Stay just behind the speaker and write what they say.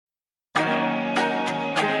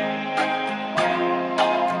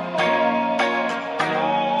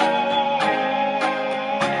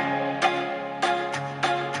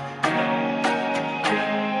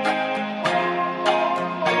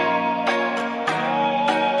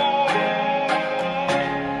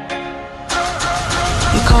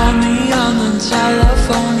call me on the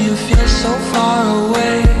telephone, you feel so far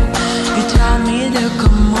away. You tell me to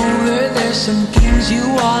come over, there's some games you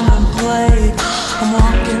wanna play. I'm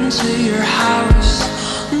walking to your house,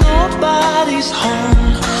 nobody's home,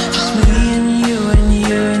 just me and you and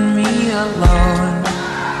me alone.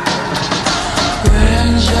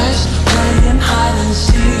 We're just playing hide and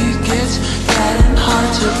seek, it's getting hard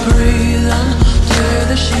to breathe under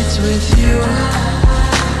the sheets with you.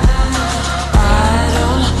 I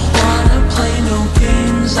don't wanna play no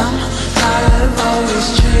games, I'm tired of always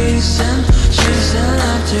chasing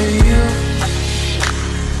after you.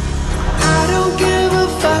 I don't give a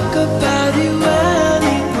fuck about you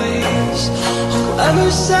anyways. Whoever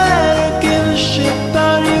said I give a shit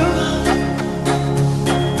about you?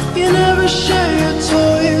 You never share your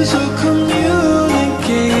toys or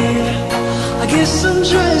communicate. I guess I'm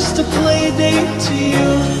just a play date to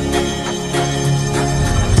you.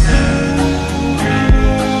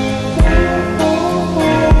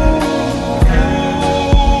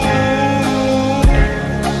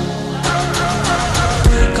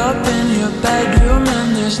 Bedroom and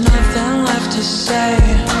there's nothing left to say.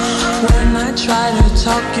 When I try to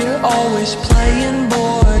talk, you're always playing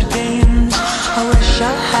board games. I wish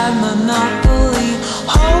I had Monopoly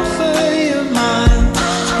over your mind.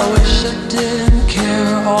 I wish I didn't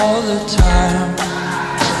care all the time.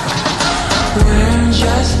 We're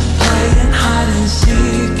just playing hide and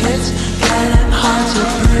seek, it's getting hard to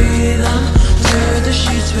breathe under the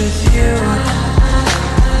sheets with you.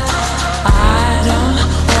 I don't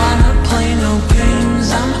wanna play no games,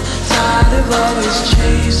 I'm tired of always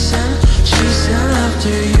chasing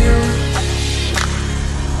after you.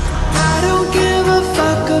 I don't give a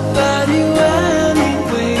fuck about you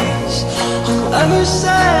anyways. Whoever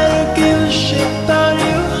said I give a shit about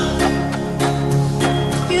you?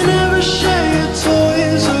 You never share your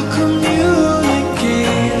toys or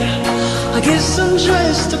communicate. I guess I'm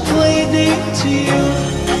just a play date to you.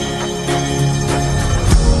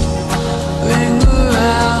 Ring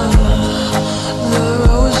around the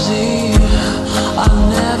rosy, I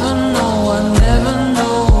never know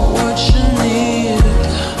what you need.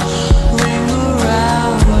 Ring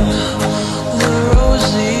around the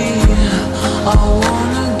rosy, I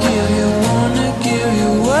wanna give you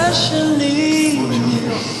what you need.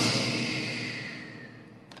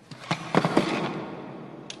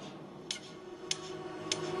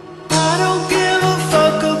 I don't give a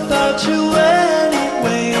fuck about you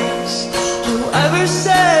anyways. Whoever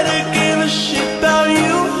said I give a shit about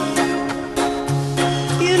you?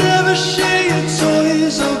 You never share your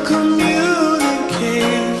toys or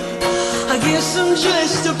communicate. I guess I'm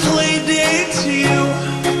just a play date to you.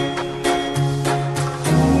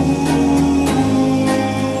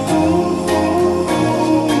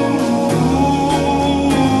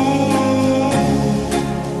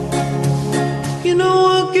 You know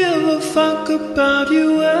I give a fuck about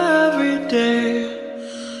you every day.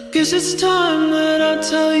 Guess it's time that I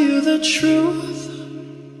tell you the truth.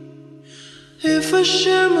 If I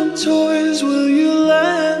share my toys, will you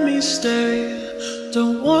let me stay?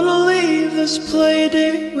 Don't wanna leave this play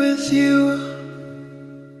date with you.